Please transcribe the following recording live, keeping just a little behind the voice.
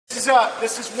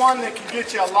this is one that can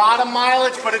get you a lot of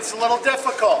mileage, but it's a little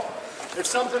difficult. It's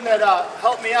something that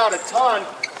helped me out a ton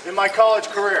in my college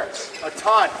career. A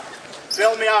ton.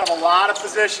 Bailed me out of a lot of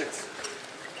positions.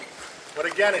 But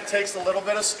again, it takes a little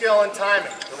bit of skill and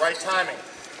timing, the right timing.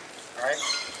 All right?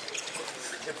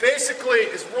 It basically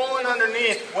is rolling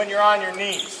underneath when you're on your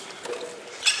knees.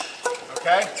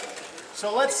 Okay?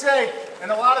 So let's say, and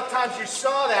a lot of times you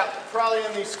saw that probably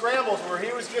in these scrambles where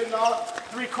he was getting all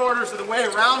 3/4 of the way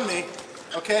around me.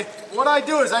 Okay? What I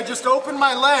do is I just open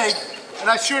my leg and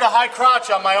I shoot a high crotch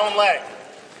on my own leg.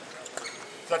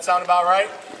 Does that sound about right?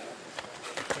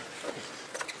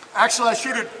 Actually, I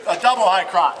shoot a double high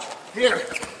crotch. Here.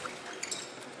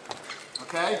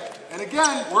 Okay? And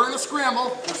again, we're in a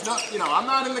scramble. There's no, I'm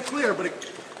not in the clear, but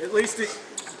at least the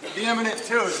imminent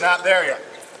two is not there yet.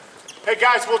 Hey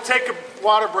guys, we'll take a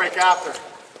water break after.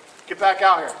 Get back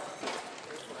out here.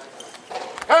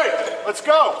 Hey, let's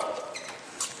go.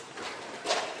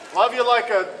 Love you like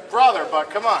a brother, but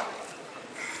come on.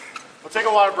 We'll take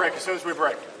a water break as soon as we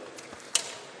break.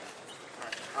 All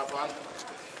right, hop on.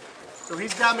 So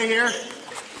he's got me here.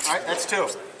 All right, that's 2.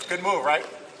 Good move, right?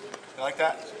 You like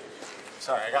that?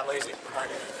 Sorry, I got lazy.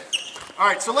 All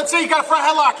right, so let's say you got a front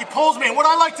headlock. He pulls me, and what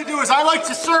I like to do is I like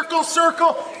to circle,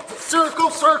 circle, circle,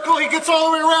 circle. He gets all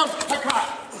the way around.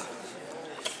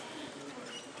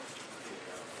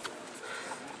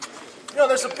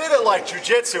 There's a bit of like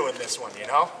jiu-jitsu in this one, You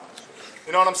know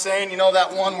what I'm saying? You know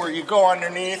that one where you go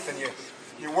underneath and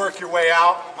you work your way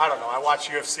out? I don't know. I watch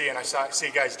UFC and I see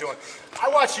guys doing. I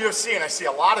watch UFC and I see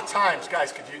a lot of times,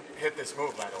 guys, could you hit this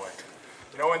move, by the way?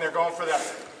 When they're going for that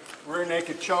rear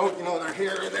naked choke, they're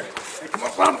here and they come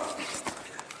up. Bum.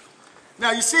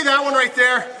 Now you see that one right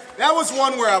there? That was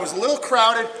one where I was a little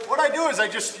crowded. What I do is I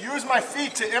just use my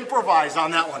feet to improvise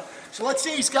on that one. So let's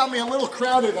say he's got me a little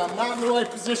crowded. I'm not in the right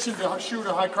position to shoot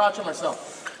a high crotch on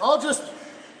myself.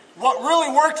 What really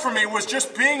worked for me was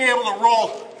just being able to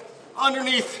roll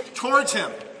underneath towards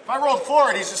him. If I rolled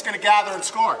forward, he's just going to gather and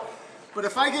score. But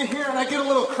if I get here and I get a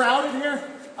little crowded here,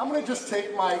 I'm going to just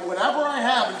take my whatever I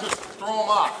have and just throw them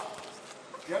off.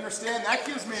 You understand? That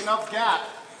gives me enough gap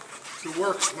to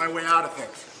work my way out of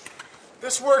things.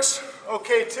 This works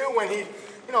okay too when he,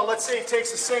 let's say he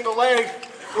takes a single leg,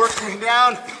 works me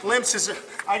down, limps his,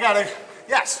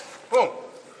 yes, boom. All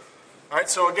right,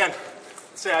 so again,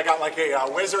 let's say I got like a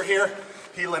whizzer here.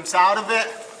 He limps out of it.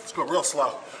 Let's go real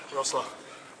slow,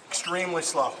 extremely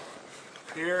slow.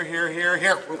 Here, here, here,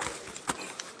 here. Boom.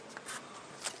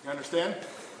 You understand?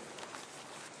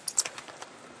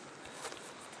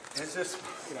 Is this,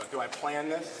 do I plan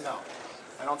this? No.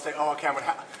 I don't say, oh, okay, I'm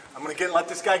gonna let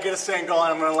this guy get a single,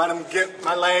 and I'm gonna let him get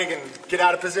my leg and get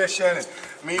out of position, and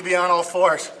me be on all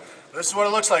fours. This is what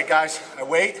it looks like, guys. I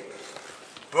wait,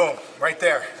 boom, right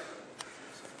there.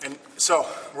 And so,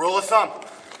 rule of thumb,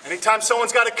 anytime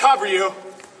someone's got to cover you,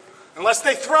 unless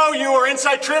they throw you or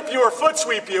inside trip you or foot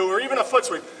sweep you, or even a foot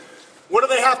sweep, what do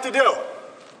they have to do?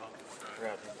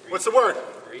 What's the word?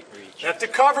 Reach. They have to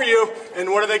cover you, and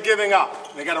what are they giving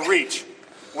up? They got to reach.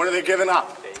 What are they giving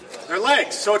up? Their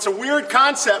legs. So it's a weird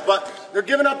concept, but they're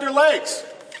giving up their legs.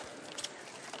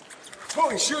 Oh,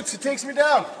 he shoots, he takes me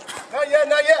down. Not yet,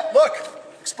 not yet. Look,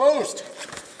 exposed.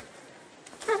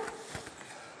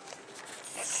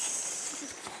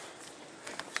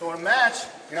 So in a match,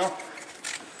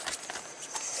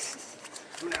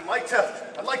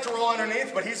 I'd like to roll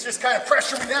underneath, but he's just kind of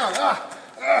pressuring me down.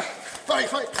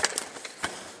 Fight.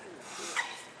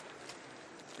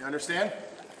 You understand?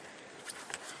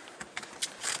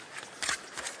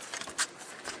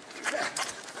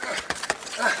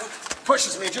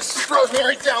 Pushes me, just throws me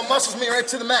right down, muscles me right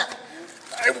to the mat.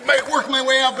 I might work my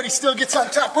way out, but he still gets on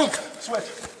top. Boom, switch.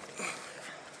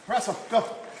 Wrestle, go.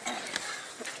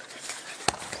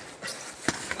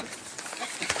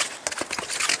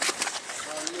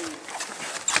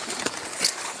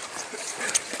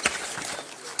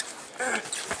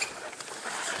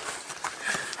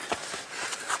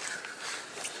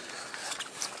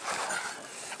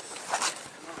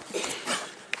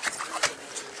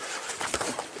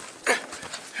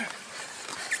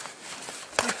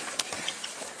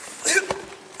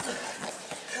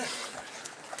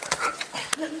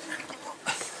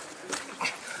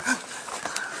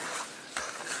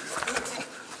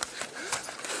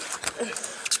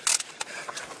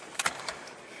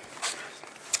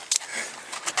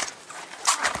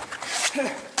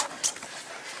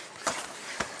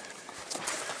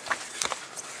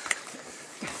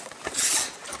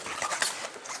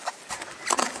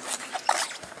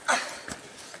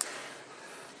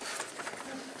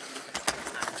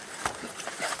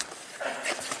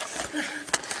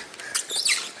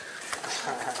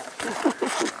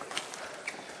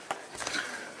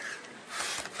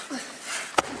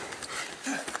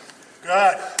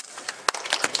 Good.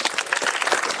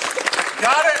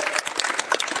 Got it?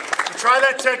 So try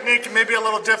that technique. It may be a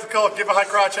little difficult. Give a high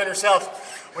crotch on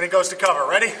yourself when he goes to cover.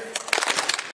 Ready?